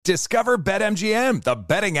Discover BetMGM, the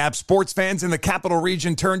betting app sports fans in the capital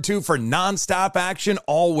region turn to for nonstop action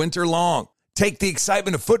all winter long. Take the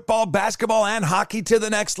excitement of football, basketball, and hockey to the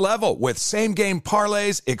next level with same-game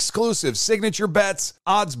parlays, exclusive signature bets,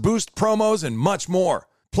 odds boost promos, and much more.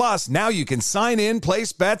 Plus, now you can sign in,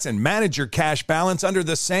 place bets, and manage your cash balance under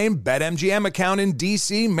the same BetMGM account in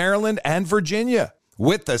D.C., Maryland, and Virginia.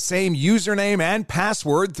 With the same username and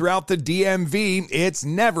password throughout the DMV, it's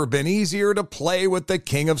never been easier to play with the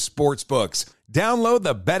king of sportsbooks. Download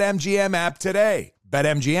the BetMGM app today.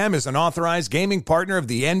 BetMGM is an authorized gaming partner of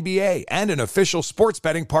the NBA and an official sports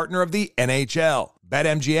betting partner of the NHL.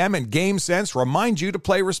 BetMGM and GameSense remind you to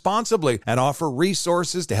play responsibly and offer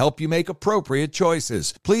resources to help you make appropriate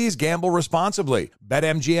choices. Please gamble responsibly.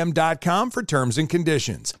 BetMGM.com for terms and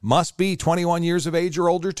conditions. Must be 21 years of age or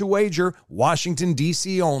older to wager. Washington,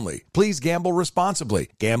 D.C. only. Please gamble responsibly.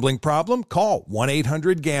 Gambling problem? Call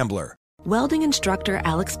 1-800-GAMBLER. Welding instructor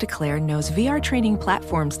Alex DeClaire knows VR training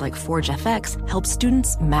platforms like Forge FX help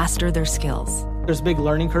students master their skills. There's a big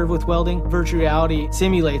learning curve with welding. Virtual reality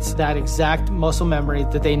simulates that exact muscle memory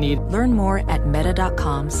that they need. Learn more at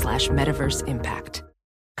meta.com/metaverse impact.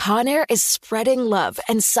 Conair is spreading love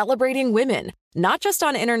and celebrating women, not just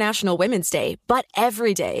on International Women's Day, but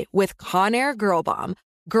every day with Conair Girl Bomb.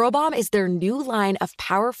 Girl Bomb is their new line of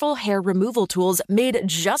powerful hair removal tools made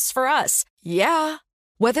just for us. Yeah.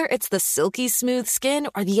 Whether it's the silky smooth skin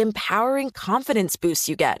or the empowering confidence boost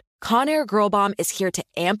you get, Conair Girl Bomb is here to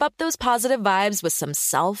amp up those positive vibes with some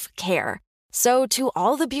self-care. So to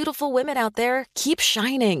all the beautiful women out there, keep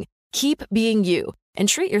shining, keep being you, and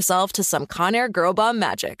treat yourself to some Conair Girl Bomb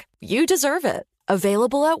magic. You deserve it.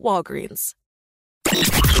 Available at Walgreens.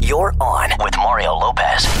 You're on with Mario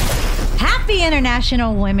Lopez. Happy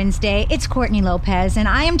International Women's Day. It's Courtney Lopez, and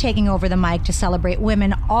I am taking over the mic to celebrate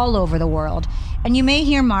women all over the world. And you may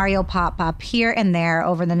hear Mario pop up here and there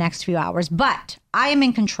over the next few hours, but I am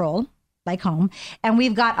in control, like home, and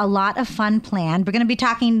we've got a lot of fun planned. We're going to be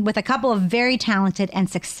talking with a couple of very talented and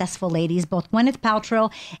successful ladies, both Gwyneth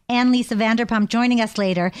Paltrow and Lisa Vanderpump joining us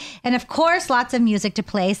later. And of course, lots of music to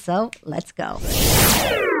play, so let's go.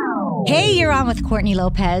 Hey, you're on with Courtney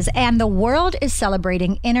Lopez, and the world is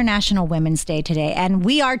celebrating International Women's Day today, and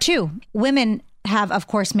we are too. Women have, of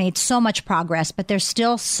course, made so much progress, but there's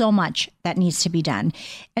still so much that needs to be done.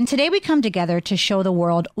 And today we come together to show the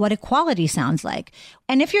world what equality sounds like.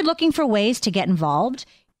 And if you're looking for ways to get involved,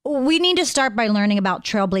 we need to start by learning about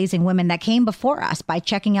trailblazing women that came before us by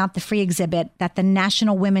checking out the free exhibit that the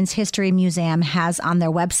National Women's History Museum has on their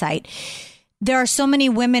website. There are so many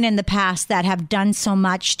women in the past that have done so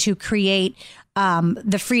much to create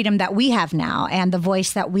the freedom that we have now and the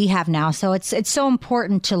voice that we have now. So it's so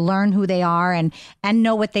important to learn who they are and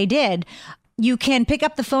know what they did. You can pick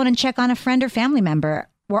up the phone and check on a friend or family member.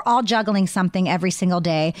 We're all juggling something every single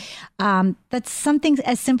day. That's something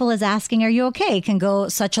as simple as asking, are you okay? Can go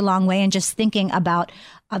such a long way, and just thinking about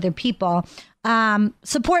other people.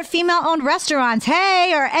 Support female-owned restaurants,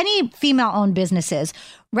 hey, or any female-owned businesses.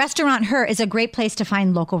 Restaurant Her is a great place to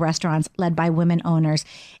find local restaurants led by women owners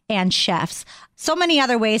and chefs. So many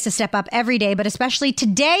other ways to step up every day, but especially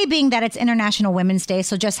today being that it's International Women's Day.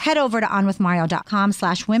 So just head over to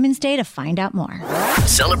onwithmario.com/Women's Day to find out more.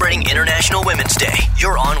 Celebrating International Women's Day,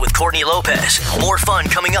 you're on with Courtney Lopez. More fun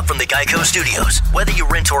coming up from the Geico Studios. Whether you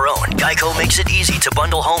rent or own, Geico makes it easy to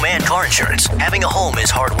bundle home and car insurance. Having a home is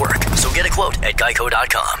hard work, so get a quote at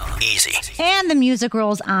geico.com. Easy. And the music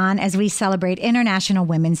rolls on as we celebrate International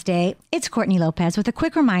Women's Day. It's Courtney Lopez with a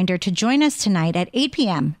quick reminder to join us tonight at 8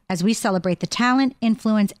 p.m. as we celebrate the talent,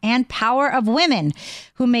 influence, and power of women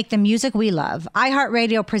who make the music we love.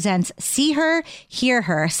 iHeartRadio presents See Her, Hear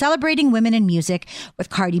Her, celebrating women in music with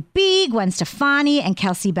Cardi B, Gwen Stefani, and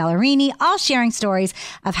Kelsea Ballerini, all sharing stories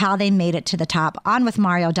of how they made it to the top.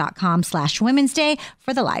 onwithmario.com/Women's Day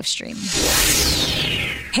for the live stream.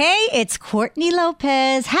 Hey, it's Courtney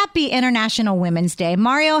Lopez. Happy International Women's Day.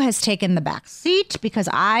 Mario has taken the back seat because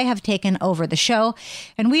I have taken over the show,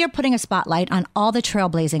 and we are putting a spotlight on all the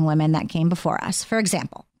trailblazing women that came before us. For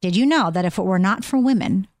example, did you know that if it were not for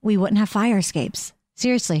women, we wouldn't have fire escapes?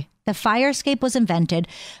 Seriously, the fire escape was invented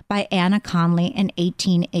by Anna Conley in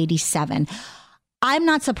 1887. I'm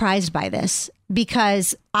not surprised by this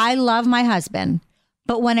because I love my husband,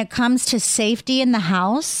 but when it comes to safety in the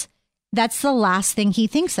house, that's the last thing he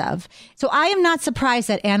thinks of. So I am not surprised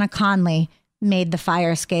that Anna Conley made the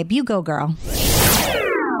fire escape. You go, girl.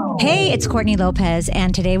 Hey, it's Courtney Lopez,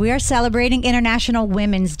 and today we are celebrating International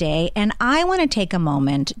Women's Day, and I want to take a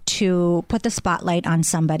moment to put the spotlight on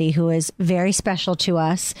somebody who is very special to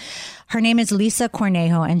us. Her name is Lisa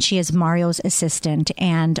Cornejo, and she is Mario's assistant.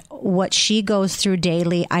 And what she goes through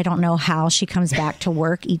daily, I don't know how she comes back to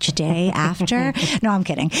work each day after. No, I'm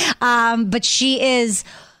kidding. But she is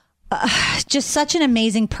just such an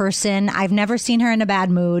amazing person. I've never seen her in a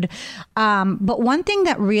bad mood. But one thing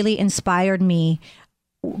that really inspired me,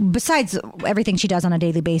 besides everything she does on a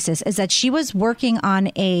daily basis, is that she was working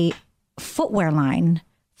on a footwear line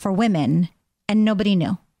for women and nobody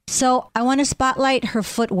knew. So I want to spotlight her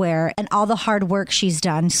footwear and all the hard work she's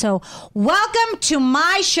done. So welcome to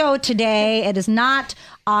my show today. It is not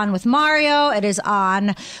on with Mario. It is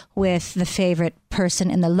on with the favorite person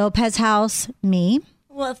in the Lopez house, me.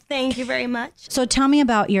 Well, thank you very much. So tell me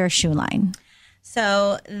about your shoe line.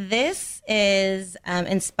 So this is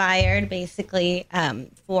inspired basically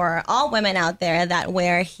for all women out there that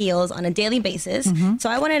wear heels on a daily basis. Mm-hmm. So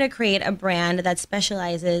I wanted to create a brand that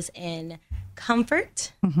specializes in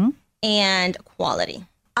comfort and quality.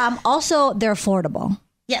 Also, they're affordable.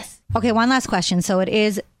 Yes. Okay, one last question. So it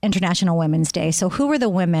is International Women's Day. So who were the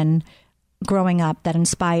women growing up that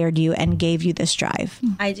inspired you and gave you this drive?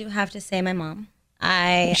 I do have to say my mom.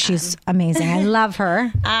 She's amazing. I love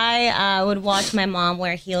her. I would watch my mom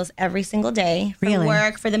wear heels every single day for Really?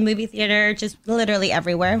 work, for the movie theater, just literally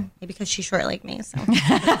everywhere. Maybe because she's short like me, so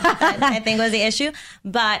I think was the issue.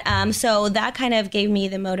 But so that kind of gave me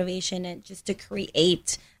the motivation and just to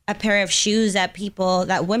create a pair of shoes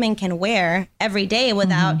that women can wear every day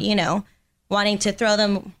without, wanting to throw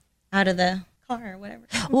them out of the car or whatever.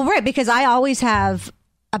 Well, right, because I always have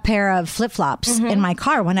a pair of flip-flops in my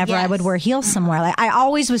car whenever I would wear heels somewhere. Like I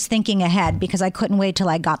always was thinking ahead because I couldn't wait till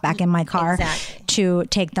I got back in my car to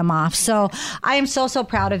take them off. So I am so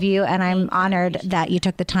proud of you, and I'm honored that you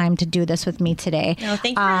took the time to do this with me today. No,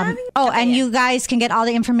 thank you for having me. And you guys can get all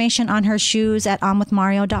the information on her shoes at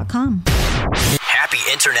onwithmario.com. Happy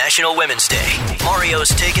International Women's Day. Mario's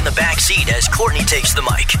taking the back seat as Courtney takes the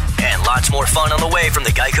mic. And lots more fun on the way from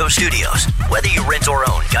the Geico Studios. Whether you rent or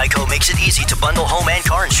own, Geico makes it easy to bundle home and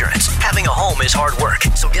car insurance. Having a home is hard work,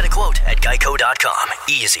 so get a quote at geico.com.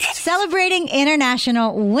 Easy. Celebrating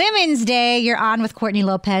International Women's Day, you're on with Courtney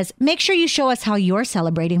Lopez. Make sure you show us how you're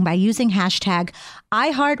celebrating by using hashtag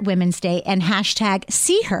 #IHeartWomen'sDay and hashtag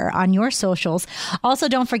 #SeeHer on your socials. Also,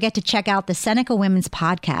 don't forget to check out the Seneca Women's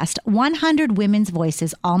Podcast, 100 Women's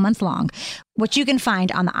Voices all month long, which you can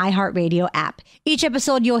find on the iHeartRadio app. Each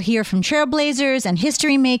episode, you'll hear from trailblazers and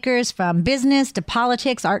history makers from business to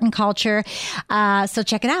politics, art, and culture. So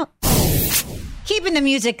check it out. Keeping the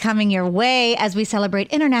music coming your way as we celebrate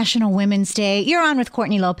International Women's Day. You're on with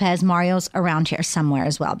Courtney Lopez. Mario's around here somewhere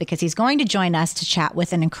as well because he's going to join us to chat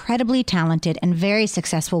with an incredibly talented and very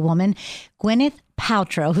successful woman, Gwyneth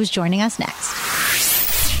Paltrow, who's joining us next.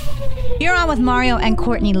 You're on with Mario and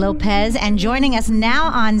Courtney Lopez, and joining us now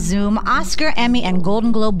on Zoom, Oscar, Emmy, and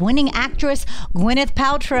Golden Globe winning actress Gwyneth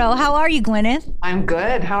Paltrow. How are you, Gwyneth? I'm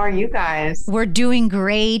good. How are you guys? We're doing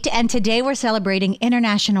great, and today we're celebrating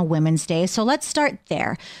International Women's Day. So let's start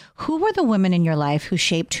there. Who were the women in your life who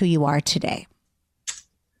shaped who you are today?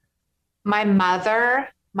 My mother,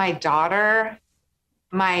 my daughter,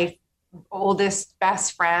 my oldest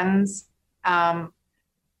best friends,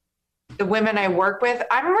 the women I work with.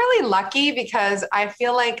 I'm really lucky because I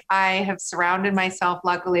feel like I have surrounded myself,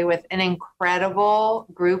 luckily, with an incredible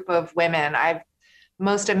group of women. I've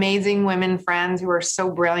most amazing women friends who are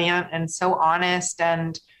so brilliant and so honest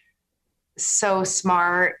and so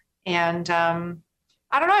smart. And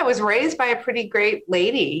I don't know, I was raised by a pretty great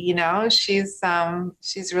lady, she's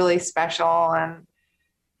really special. And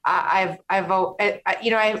I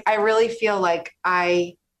really feel like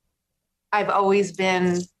I've always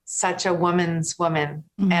been such a woman's woman,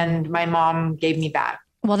 and my mom gave me that.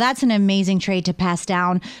 Well, that's an amazing trait to pass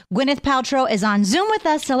down. Gwyneth Paltrow is on Zoom with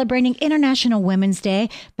us celebrating International Women's Day.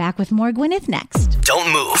 Back with more Gwyneth next.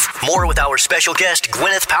 Don't move. More with our special guest,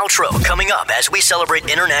 Gwyneth Paltrow, coming up as we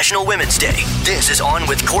celebrate International Women's Day. This is On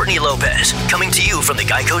with Courtney Lopez, coming to you from the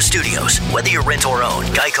Geico Studios. Whether you rent or own,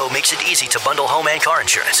 Geico makes it easy to bundle home and car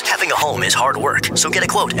insurance. Having a home is hard work, so get a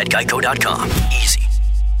quote at geico.com. Easy.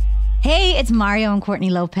 Hey, it's Mario and Courtney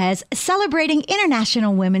Lopez celebrating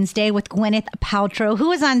International Women's Day with Gwyneth Paltrow,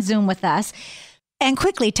 who is on Zoom with us. And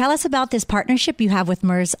quickly, tell us about this partnership you have with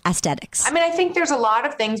Mers Aesthetics. I think there's a lot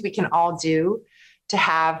of things we can all do to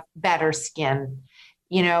have better skin.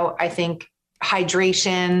 I think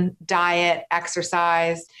hydration, diet,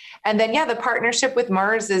 exercise, and then, the partnership with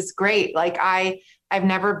Mers is great. Like I've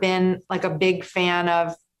never been like a big fan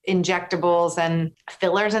of injectables and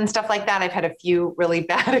fillers and stuff like that. I've had a few really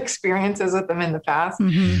bad experiences with them in the past.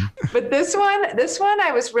 But this one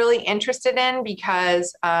I was really interested in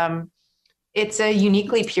because it's a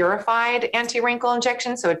uniquely purified anti-wrinkle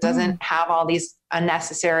injection. So it doesn't have all these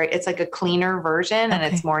unnecessary, it's like a cleaner version and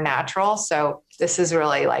it's more natural. So this is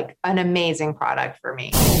really like an amazing product for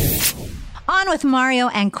me. On with Mario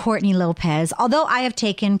and Courtney Lopez. Although I have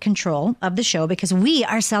taken control of the show because we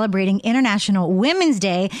are celebrating International Women's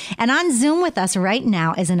Day, and on Zoom with us right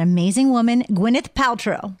now is an amazing woman, Gwyneth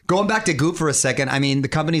Paltrow. Going back to Goop for a second, I mean, the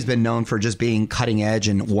company's been known for just being cutting edge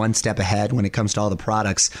and one step ahead when it comes to all the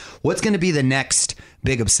products. What's going to be the next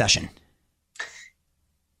big obsession?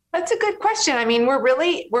 That's a good question. I mean, we're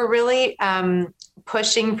really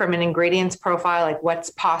pushing from an ingredients profile, like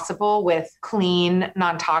what's possible with clean,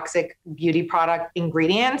 non-toxic beauty product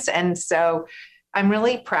ingredients. And so I'm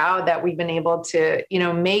really proud that we've been able to,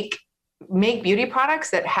 make beauty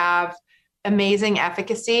products that have amazing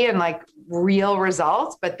efficacy and like real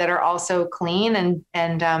results, but that are also clean.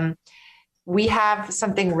 And we have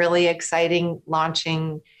something really exciting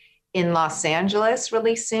launching in Los Angeles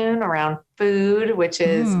really soon around food, which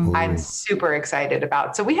is I'm super excited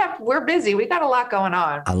about. So we're busy. We got a lot going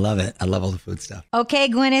on. I love it. I love all the food stuff. Okay,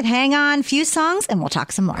 Gwyneth, hang on. Few songs and we'll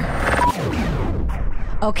talk some more.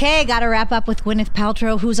 Okay, got to wrap up with Gwyneth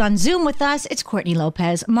Paltrow, who's on Zoom with us. It's Courtney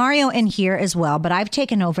Lopez. Mario in here as well, but I've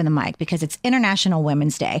taken over the mic because it's International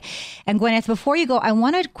Women's Day. And Gwyneth, before you go, I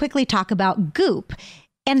want to quickly talk about Goop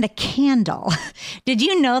and the candle. Did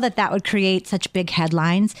you know that would create such big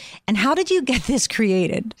headlines? And how did you get this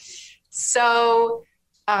created? So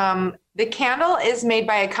the candle is made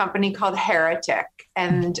by a company called Heretic.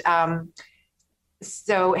 And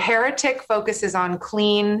so Heretic focuses on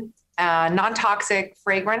clean, non-toxic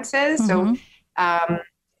fragrances. So,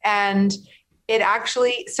 and it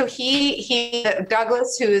actually, so he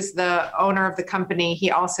Douglas, who is the owner of the company,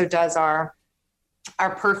 he also does our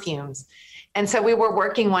perfumes. And so we were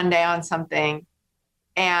working one day on something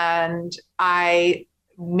and I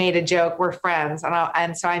made a joke. We're friends.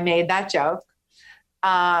 And so I made that joke.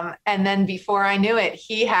 And then before I knew it,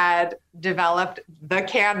 he had developed the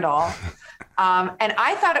candle. And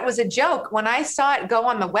I thought it was a joke. When I saw it go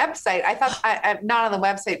on the website, I thought, not on the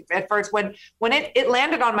website at first, when it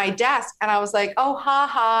landed on my desk and I was like,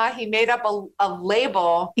 oh, he made up a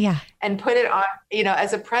label and put it on,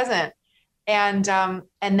 as a present. And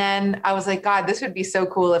then I was like, God, this would be so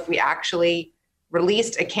cool if we actually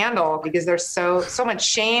released a candle, because there's so much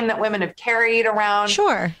shame that women have carried around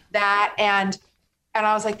that. And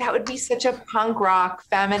I was like, that would be such a punk rock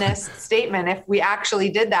feminist statement if we actually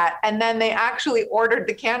did that. And then they actually ordered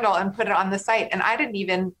the candle and put it on the site. And I didn't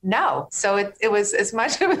even know. So it was as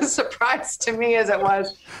much of a surprise to me as it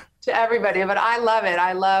was to everybody. But I love it.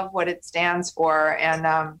 I love what it stands for.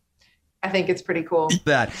 And I think it's pretty cool.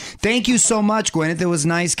 Thank you so much, Gwyneth. It was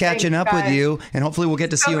nice catching up with you, and hopefully we'll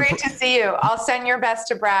get to see you. Great to see you. I'll send your best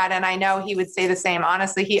to Brad, and I know he would say the same.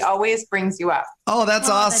 Honestly, he always brings you up. Oh, that's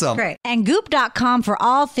awesome. That's great. And Goop.com for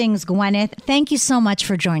all things Gwyneth. Thank you so much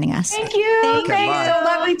for joining us. Thank you. Thanks. So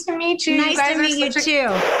lovely to meet you. Nice to meet you too.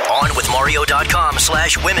 On with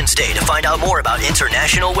Mario.com/Women's Day to find out more about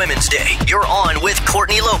International Women's Day. You're on with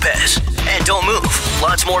Courtney Lopez. And don't move.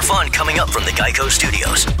 Lots more fun coming up from the Geico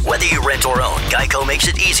Studios. Whether you rent or own, Geico makes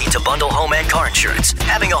it easy to bundle home and car insurance.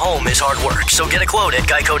 Having a home is hard work, so get a quote at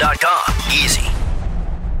Geico.com. Easy.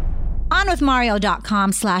 On with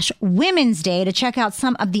Mario.com/Women's Day to check out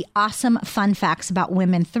some of the awesome fun facts about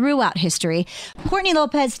women throughout history. Courtney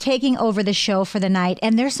Lopez taking over the show for the night,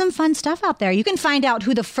 and there's some fun stuff out there. You can find out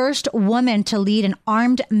who the first woman to lead an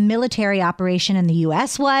armed military operation in the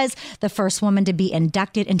U.S. was, the first woman to be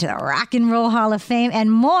inducted into the Rock and Roll Hall of Fame,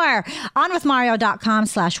 and more. On with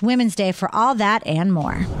Mario.com/Women's Day for all that and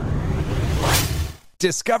more.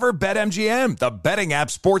 Discover BetMGM, the betting app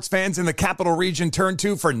sports fans in the capital region turn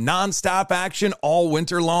to for nonstop action all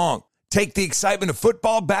winter long. Take the excitement of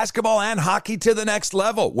football, basketball, and hockey to the next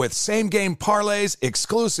level with same-game parlays,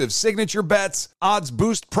 exclusive signature bets, odds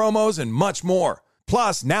boost promos, and much more.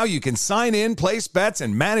 Plus, now you can sign in, place bets,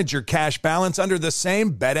 and manage your cash balance under the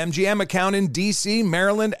same BetMGM account in D.C.,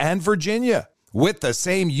 Maryland, and Virginia. With the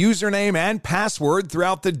same username and password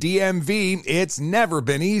throughout the DMV, it's never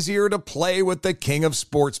been easier to play with the king of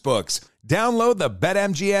sportsbooks. Download the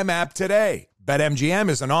BetMGM app today. BetMGM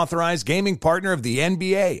is an authorized gaming partner of the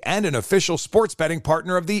NBA and an official sports betting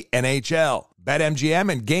partner of the NHL.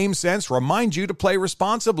 BetMGM and GameSense remind you to play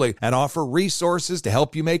responsibly and offer resources to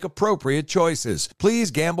help you make appropriate choices.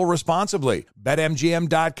 Please gamble responsibly.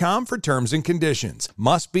 BetMGM.com for terms and conditions.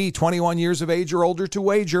 Must be 21 years of age or older to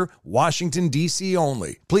wager. Washington, D.C.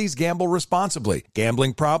 only. Please gamble responsibly.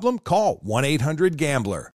 Gambling problem? Call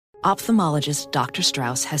 1-800-GAMBLER. Ophthalmologist Dr.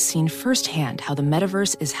 Strauss has seen firsthand how the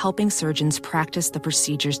metaverse is helping surgeons practice the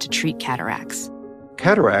procedures to treat cataracts.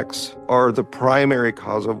 Cataracts are the primary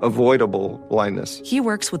cause of avoidable blindness. He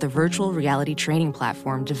works with a virtual reality training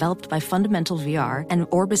platform developed by Fundamental VR and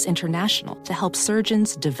Orbis International to help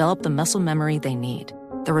surgeons develop the muscle memory they need.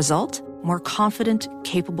 The result? More confident,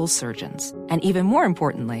 capable surgeons. And even more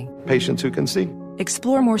importantly, patients who can see.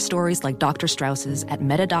 Explore more stories like Dr. Strauss's at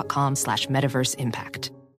meta.com/metaverse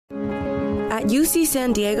impact. At UC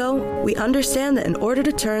San Diego, we understand that in order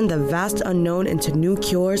to turn the vast unknown into new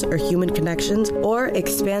cures or human connections or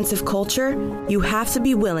expansive culture, you have to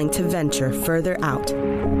be willing to venture further out.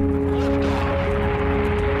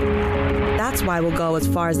 That's why we'll go as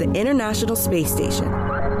far as the International Space Station,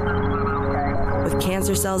 with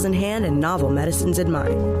cancer cells in hand and novel medicines in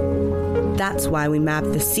mind. That's why we map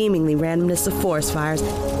the seemingly randomness of forest fires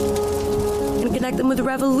and connect them with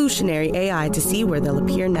revolutionary AI to see where they'll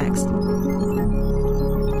appear next.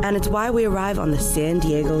 And it's why we arrive on the San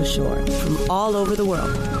Diego shore from all over the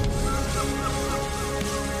world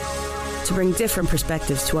to bring different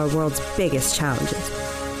perspectives to our world's biggest challenges.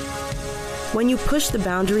 When you push the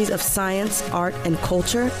boundaries of science, art, and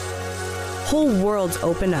culture, whole worlds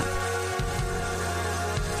open up.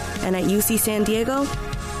 And at UC San Diego,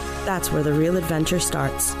 that's where the real adventure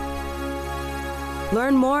starts.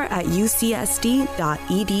 Learn more at ucsd.edu.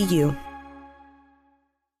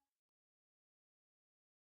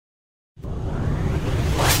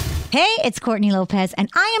 Hey, it's Courtney Lopez, and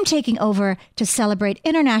I am taking over to celebrate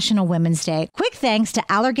International Women's Day. Quick thanks to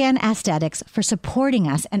Allergan Aesthetics for supporting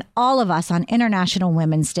us and all of us on International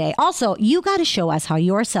Women's Day. Also, you got to show us how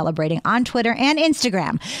you're celebrating on Twitter and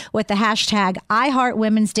Instagram with the hashtag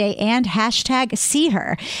 #IHeartWomen'sDay and hashtag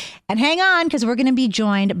 #SeeHer. And hang on, because we're going to be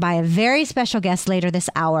joined by a very special guest later this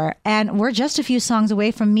hour. And we're just a few songs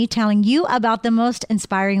away from me telling you about the most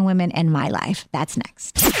inspiring women in my life. That's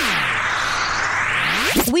next.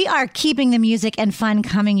 We are keeping the music and fun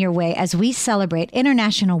coming your way as we celebrate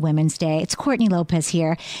International Women's Day. It's Courtney Lopez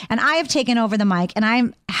here, and I have taken over the mic, and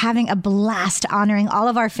I'm having a blast honoring all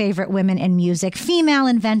of our favorite women in music, female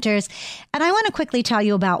inventors. And I want to quickly tell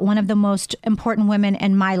you about one of the most important women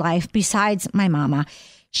in my life besides my mama.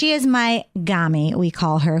 She is my Gami, we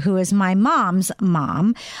call her, who is my mom's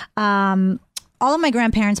mom. All of my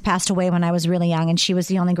grandparents passed away when I was really young, and she was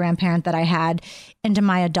the only grandparent that I had into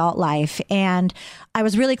my adult life. And I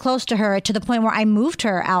was really close to her to the point where I moved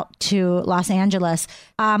her out to Los Angeles.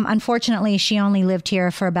 Unfortunately, she only lived here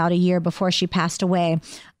for about a year before she passed away.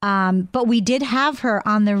 But we did have her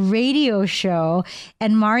on the radio show,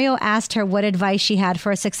 and Mario asked her what advice she had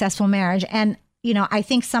for a successful marriage. And, you know, I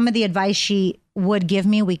think some of the advice she would give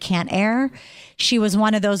me, we can't air. She was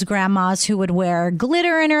one of those grandmas who would wear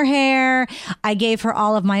glitter in her hair. I gave her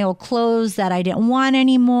all of my old clothes that I didn't want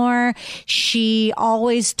anymore. She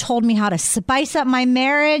always told me how to spice up my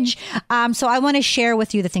marriage. So I want to share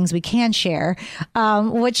with you the things we can share.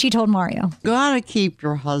 What she told Mario. Gotta keep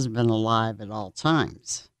your husband alive at all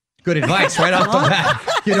times. Good advice right off the bat.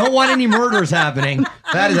 You don't want any murders happening.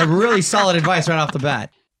 That is a really solid advice right off the bat.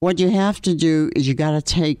 What you have to do is you got to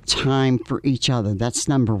take time for each other. That's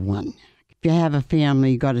number one. If you have a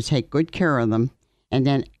family, you got to take good care of them. And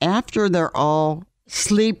then after they're all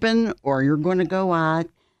sleeping or you're going to go out,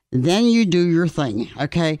 then you do your thing,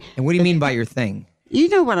 okay? And what do you mean by your thing? You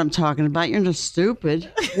know what I'm talking about. You're just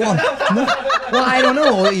stupid. Well, I don't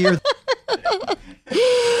know.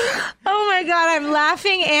 Oh my God, I'm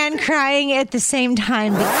laughing and crying at the same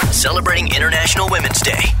time. Celebrating International Women's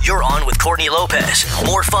Day, you're on with Courtney Lopez.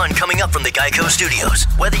 More fun coming up from the Geico Studios.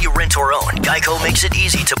 Whether you rent or own, Geico makes it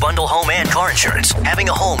easy to bundle home and car insurance. Having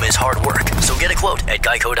a home is hard work, so get a quote at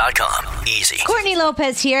geico.com. Easy. Courtney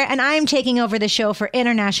Lopez here, and I am taking over the show for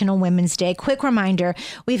International Women's Day. Quick reminder,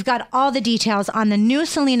 we've got all the details on the new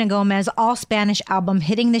Selena Gomez all-Spanish album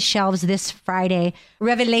hitting the shelves this Friday,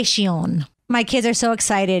 Revelación. My kids are so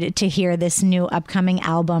excited to hear this new upcoming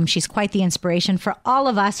album. She's quite the inspiration for all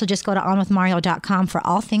of us, so just go to onwithmario.com for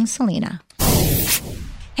all things Selena.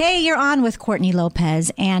 Hey, you're on with Courtney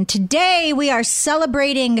Lopez, and today we are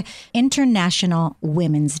celebrating International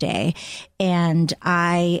Women's Day. And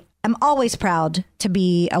I am always proud to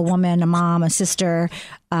be a woman, a mom, a sister,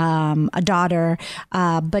 a daughter.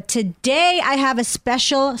 But today I have a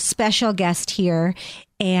special guest here,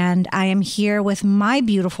 and I am here with my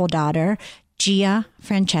beautiful daughter, Gia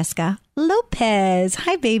Francesca Lopez.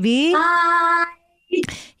 Hi, baby. Hi.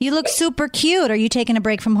 You look super cute. Are you taking a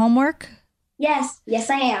break from homework? Yes,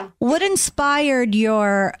 I am. What inspired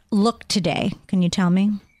your look today? Can you tell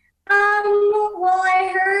me? Well,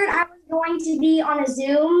 I heard I was going to be on a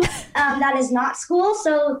Zoom that is not school,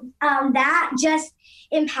 so that just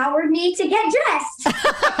empowered me to get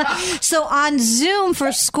dressed. So on Zoom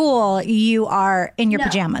for school, you are in your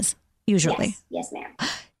pajamas, usually? Yes, ma'am.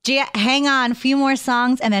 Gia, hang on. A few more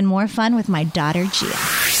songs and then more fun with my daughter, Gia.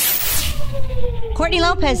 Courtney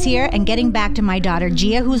Lopez here, and getting back to my daughter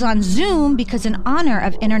Gia, who's on Zoom because in honor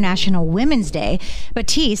of International Women's Day,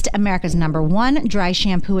 Batiste, America's #1 dry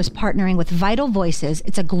shampoo, is partnering with Vital Voices.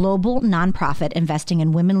 It's a global nonprofit investing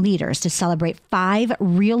in women leaders to celebrate 5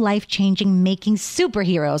 real-life changing making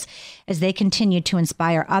superheroes as they continue to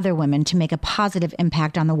inspire other women to make a positive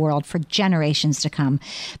impact on the world for generations to come.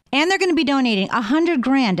 And they're going to be donating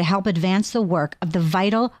 $100,000 to help advance the work of the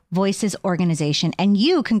Vital Voices organization. And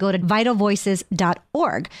you can go to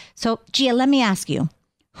vitalvoices.org. So, Gia, let me ask you,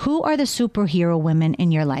 who are the superhero women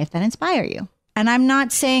in your life that inspire you? And I'm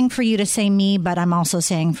not saying for you to say me, but I'm also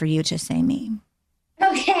saying for you to say me.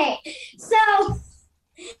 Okay, so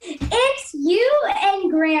it's you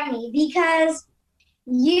and Grammy, because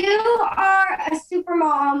you are a super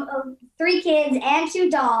mom of 3 kids and 2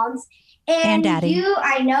 dogs. And Daddy. You,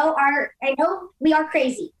 I know we are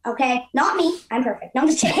crazy, okay? Not me. I'm perfect. No, I'm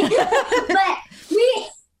just kidding. But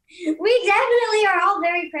we definitely are all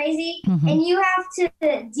very crazy, and you have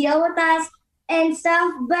to deal with us and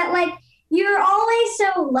stuff. But, like, you're always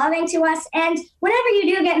so loving to us. And whenever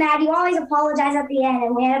you do get mad, you always apologize at the end,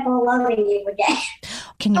 and we end up all loving you again.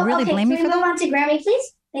 Can you really blame me for that? Can we move on to Grammy,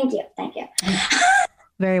 please? Thank you.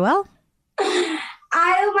 Very well.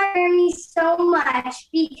 I owe my Grammy so much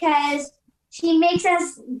because she makes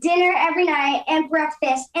us dinner every night and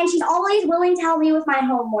breakfast, and she's always willing to help me with my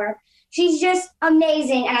homework. She's just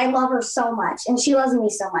amazing, and I love her so much, and she loves me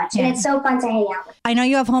so much, and it's so fun to hang out with. I know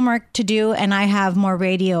you have homework to do, and I have more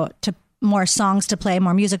more songs to play,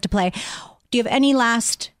 more music to play. Do you have any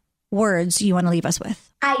last words you want to leave us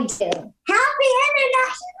with? I do. Happy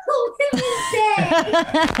International Women's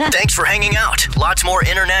Day! Thanks for hanging out. Lots more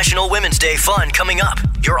International Women's Day fun coming up.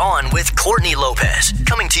 You're on with Courtney Lopez,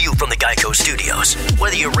 coming to you from the Geico Studios.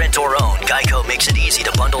 Whether you rent or own, Geico makes it easy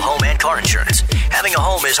to bundle home and car insurance. Having a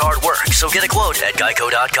home is hard work, so get a quote at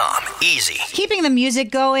geico.com. Easy. Keeping the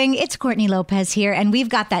music going, it's Courtney Lopez here, and we've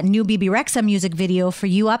got that new Bebe Rexha music video for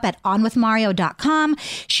you up at onwithmario.com.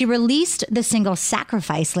 She released the single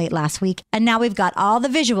Sacrifice late last week, and now we've got all the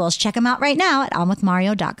visuals. Check them out right now at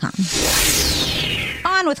onwithmario.com.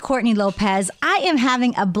 On with Courtney Lopez. I am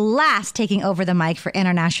having a blast taking over the mic for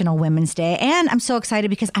International Women's Day, and I'm so excited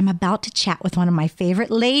because I'm about to chat with one of my favorite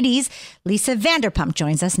ladies. Lisa Vanderpump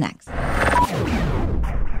joins us next.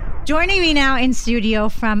 Joining me now in studio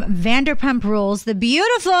from Vanderpump Rules, the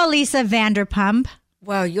beautiful Lisa Vanderpump.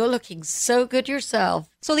 Wow, you're looking so good yourself.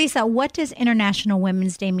 So Lisa, what does International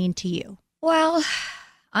Women's Day mean to you? Well,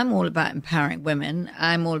 I'm all about empowering women.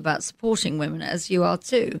 I'm all about supporting women, as you are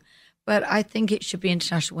too. But I think it should be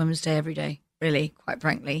International Women's Day every day, really, quite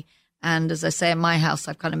frankly. And as I say, in my house,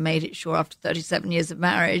 I've kind of made it sure after 37 years of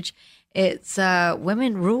marriage, it's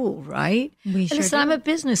women rule, right? We sure Listen, I'm a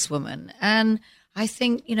businesswoman. And I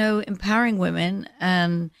think, empowering women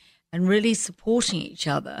and really supporting each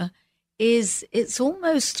other it's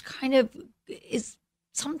almost kind of,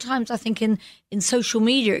 sometimes I think in social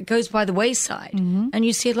media, it goes by the wayside and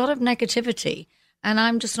you see a lot of negativity. And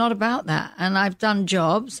I'm just not about that. And I've done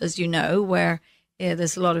jobs, as you know, where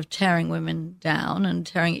there's a lot of tearing women down and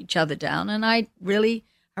tearing each other down. And I really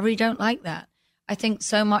don't like that. I think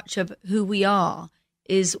so much of who we are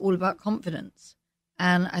is all about confidence.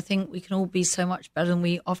 And I think we can all be so much better than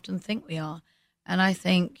we often think we are. And I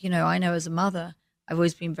think, I know as a mother, I've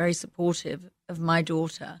always been very supportive of my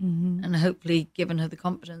daughter and hopefully given her the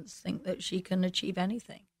confidence to think that she can achieve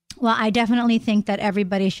anything. Well, I definitely think that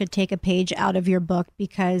everybody should take a page out of your book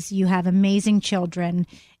because you have amazing children.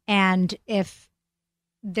 And if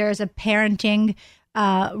there's a parenting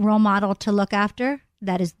role model to look after,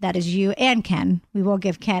 that is you and Ken. We will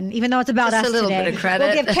give Ken, even though it's about just us a little today, bit of credit.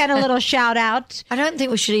 We'll give Ken a little shout out. I don't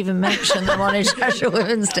think we should even mention them on International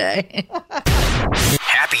Women's Day.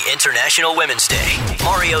 Happy International Women's Day.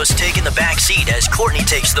 Mario's taking the back seat as Courtney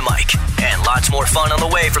takes the mic. And lots more fun on the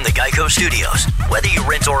way from the Geico Studios. Whether you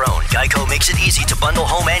rent or own, Geico makes it easy to bundle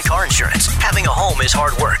home and car insurance. Having a home is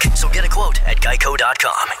hard work, so get a quote at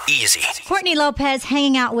geico.com. Easy. Courtney Lopez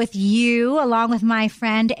hanging out with you, along with my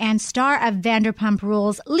friend and star of Vanderpump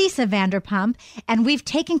Rules, Lisa Vanderpump. And we've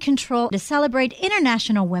taken control to celebrate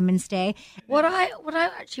International Women's Day. What I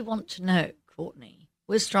actually want to know, Courtney.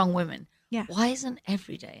 We're strong women. Yeah. Why isn't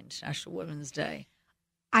every day International Women's Day?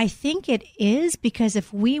 I think it is because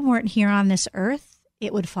if we weren't here on this earth,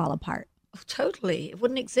 it would fall apart. Oh, totally. It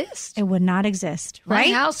wouldn't exist. It would not exist, right?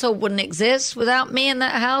 My household wouldn't exist without me in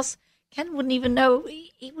that house. Ken wouldn't even know.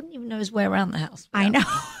 He wouldn't even know his way around the house. I know.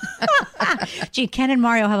 Gee, Ken and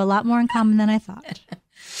Mario have a lot more in common than I thought.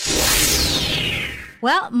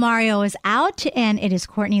 Well, Mario is out, and it is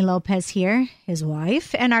Courtney Lopez here, his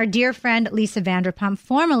wife, and our dear friend Lisa Vanderpump,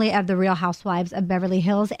 formerly of The Real Housewives of Beverly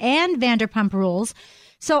Hills and Vanderpump Rules.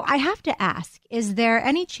 So I have to ask, is there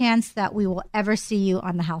any chance that we will ever see you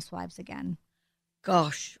on The Housewives again?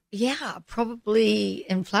 Gosh, yeah, probably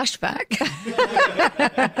in flashback.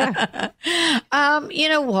 You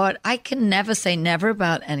know what? I can never say never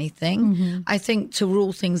about anything. Mm-hmm. I think to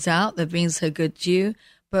rule things out, they've been so good to you.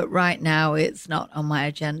 But right now, it's not on my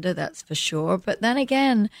agenda, that's for sure. But then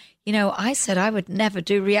again, you know, I said I would never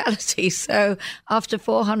do reality. So after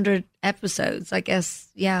 400 episodes, I guess,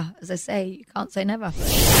 yeah, as I say, you can't say never.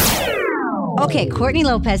 Okay, Courtney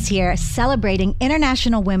Lopez here, celebrating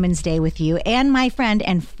International Women's Day with you and my friend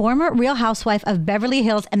and former Real Housewife of Beverly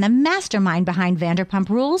Hills and the mastermind behind Vanderpump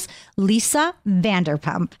Rules, Lisa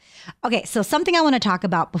Vanderpump. Okay, so something I want to talk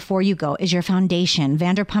about before you go is your foundation,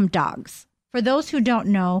 Vanderpump Dogs. For those who don't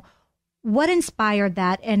know, what inspired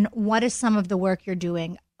that and what is some of the work you're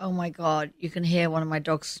doing? Oh my God, you can hear one of my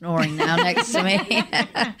dogs snoring now next to me.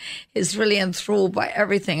 He's really enthralled by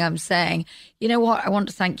everything I'm saying. You know what? I want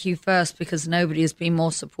to thank you first because nobody has been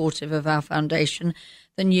more supportive of our foundation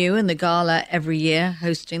than you and the gala every year,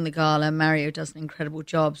 hosting the gala. Mario does an incredible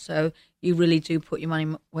job. So you really do put your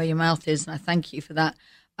money where your mouth is, and I thank you for that.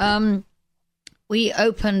 We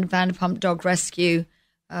opened Vanderpump Dog Rescue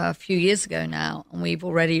a few years ago now, and we've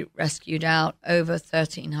already rescued out over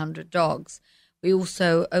 1,300 dogs. We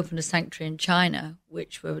also opened a sanctuary in China,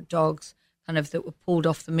 which were dogs kind of that were pulled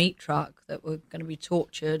off the meat truck that were going to be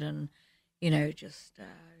tortured and, you know, just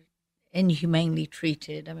inhumanely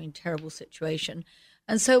treated. I mean, terrible situation.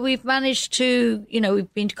 And so we've managed to, you know,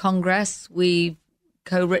 we've been to Congress. We've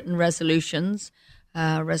co-written resolutions,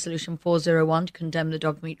 Resolution 401 to condemn the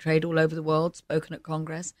dog meat trade all over the world, spoken at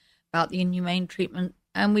Congress about the inhumane treatment.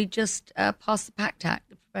 And we just passed the PACT Act,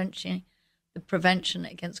 the Prevention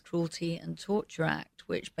Against Cruelty and Torture Act,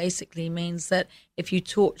 which basically means that if you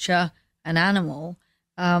torture an animal,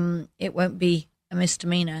 it won't be a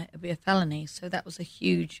misdemeanor, it'll be a felony. So that was a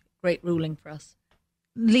huge, great ruling for us.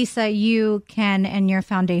 Lisa, you, Ken, and your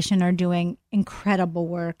foundation are doing incredible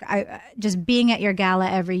work. Just being at your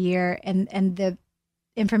gala every year and the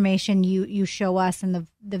information you show us and the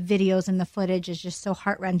videos and the footage is just so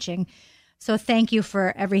heart-wrenching. So thank you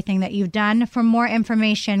for everything that you've done. For more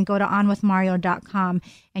information, go to onwithmario.com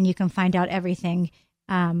and you can find out everything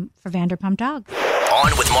for Vanderpump Dogs.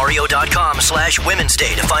 onwithmario.com/Women's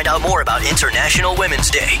Day to find out more about International Women's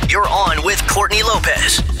Day. You're on with Courtney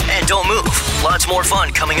Lopez. And don't move. Lots more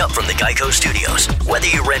fun coming up from the Geico Studios. Whether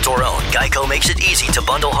you rent or own, Geico makes it easy to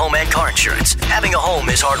bundle home and car insurance. Having a home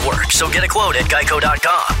is hard work, so get a quote at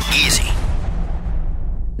geico.com. Easy.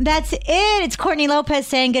 That's it. It's Courtney Lopez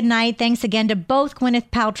saying goodnight. Thanks again to both Gwyneth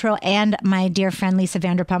Paltrow and my dear friend Lisa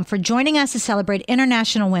Vanderpump for joining us to celebrate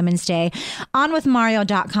International Women's Day.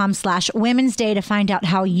 onwithmario.com/Women's Day to find out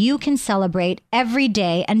how you can celebrate every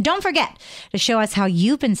day. And don't forget to show us how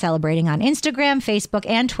you've been celebrating on Instagram, Facebook,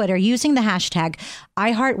 and Twitter using the hashtag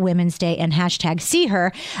 #IHeartWomen'sDay and hashtag #SeeHer.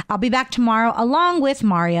 I'll be back tomorrow along with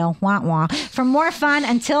Mario. Wah wah. For more fun.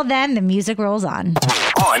 Until then, the music rolls on.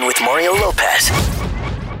 On with Mario Lopez.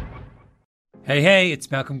 Hey,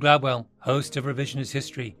 it's Malcolm Gladwell, host of Revisionist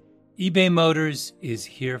History. eBay Motors is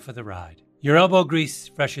here for the ride. Your elbow grease,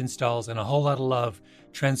 fresh installs, and a whole lot of love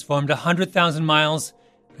transformed 100,000 miles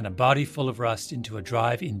and a body full of rust into a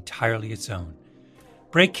drive entirely its own.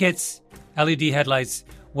 Brake kits, LED headlights,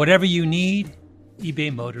 whatever you need,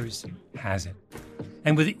 eBay Motors has it.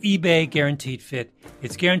 And with eBay Guaranteed Fit,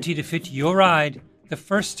 it's guaranteed to fit your ride the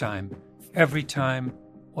first time, every time,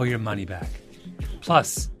 or your money back.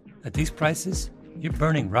 Plus, at these prices, you're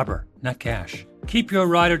burning rubber, not cash. Keep your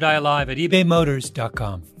ride or die alive at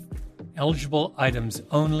ebaymotors.com. Eligible items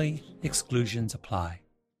only. Exclusions apply.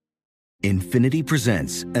 Infiniti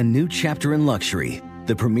presents a new chapter in luxury.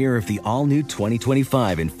 The premiere of the all-new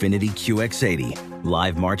 2025 Infiniti QX80.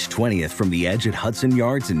 Live March 20th from the Edge at Hudson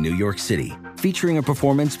Yards in New York City. Featuring a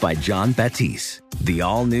performance by John Batiste. The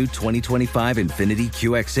all-new 2025 Infiniti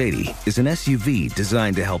QX80 is an SUV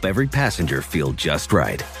designed to help every passenger feel just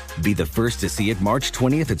right. Be the first to see it March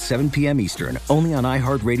 20th at 7 p.m. Eastern, only on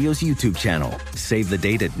iHeartRadio's YouTube channel. Save the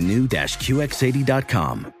date at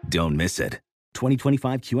new-QX80.com. Don't miss it.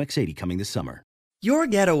 2025 QX80 coming this summer. Your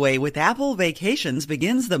getaway with Apple Vacations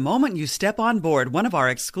begins the moment you step on board one of our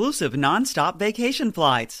exclusive nonstop vacation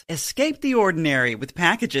flights. Escape the ordinary with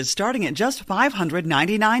packages starting at just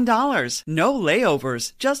 $599. No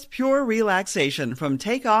layovers, just pure relaxation from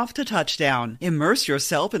takeoff to touchdown. Immerse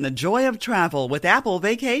yourself in the joy of travel with Apple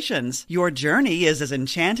Vacations. Your journey is as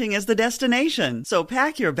enchanting as the destination, so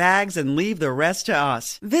pack your bags and leave the rest to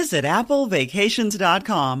us. Visit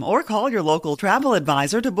applevacations.com or call your local travel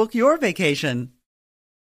advisor to book your vacation.